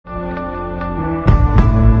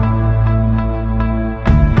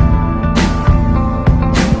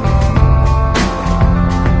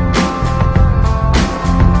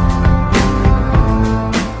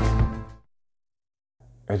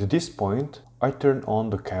this point, I turn on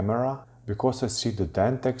the camera because I see the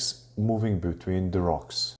Dentex moving between the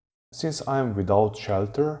rocks. Since I am without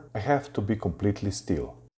shelter, I have to be completely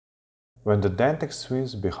still. When the Dentex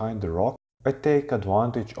swims behind the rock, I take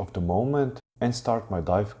advantage of the moment and start my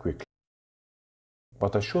dive quickly.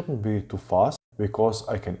 But I shouldn't be too fast because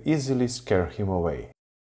I can easily scare him away.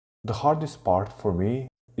 The hardest part for me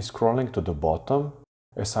is crawling to the bottom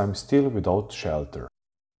as I'm still without shelter.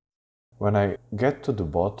 When I get to the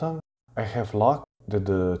bottom, I have luck that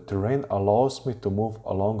the terrain allows me to move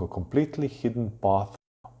along a completely hidden path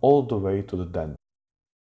all the way to the den.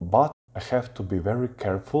 But I have to be very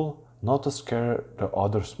careful not to scare the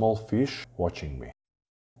other small fish watching me.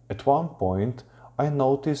 At one point, I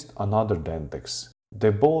noticed another Dentex.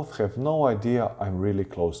 They both have no idea I'm really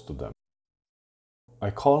close to them.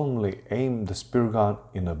 I calmly aim the spear gun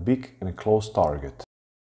in a big and close target.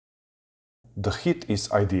 The hit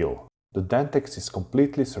is ideal. The Dentex is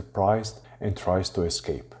completely surprised and tries to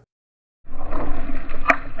escape.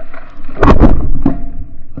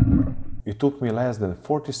 It took me less than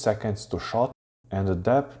 40 seconds to shot and the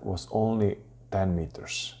depth was only 10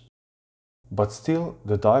 meters. But still,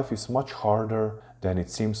 the dive is much harder than it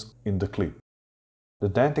seems in the clip. The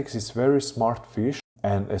Dentex is a very smart fish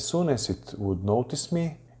and as soon as it would notice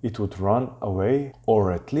me, it would run away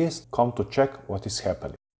or at least come to check what is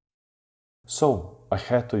happening. So, I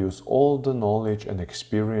had to use all the knowledge and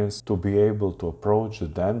experience to be able to approach the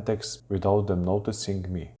Dentex without them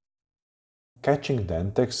noticing me. Catching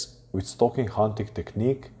Dentex with stalking hunting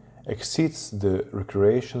technique exceeds the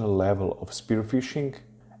recreational level of spearfishing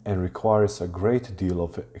and requires a great deal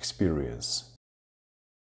of experience.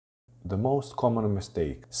 The most common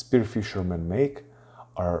mistake spearfishermen make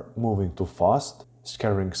are moving too fast,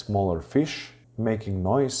 scaring smaller fish, making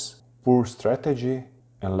noise, poor strategy,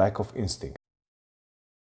 and lack of instinct.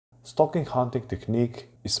 Stalking hunting technique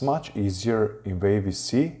is much easier in wavy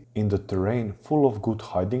sea, in the terrain full of good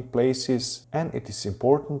hiding places, and it is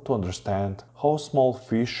important to understand how small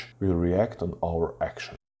fish will react on our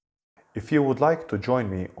action. If you would like to join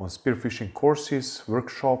me on spearfishing courses,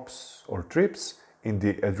 workshops or trips in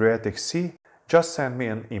the Adriatic Sea, just send me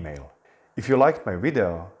an email. If you liked my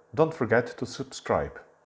video, don't forget to subscribe.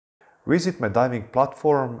 Visit my diving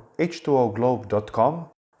platform h2oglobe.com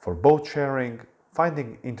for boat sharing,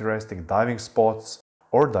 finding interesting diving spots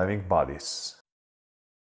or diving buddies.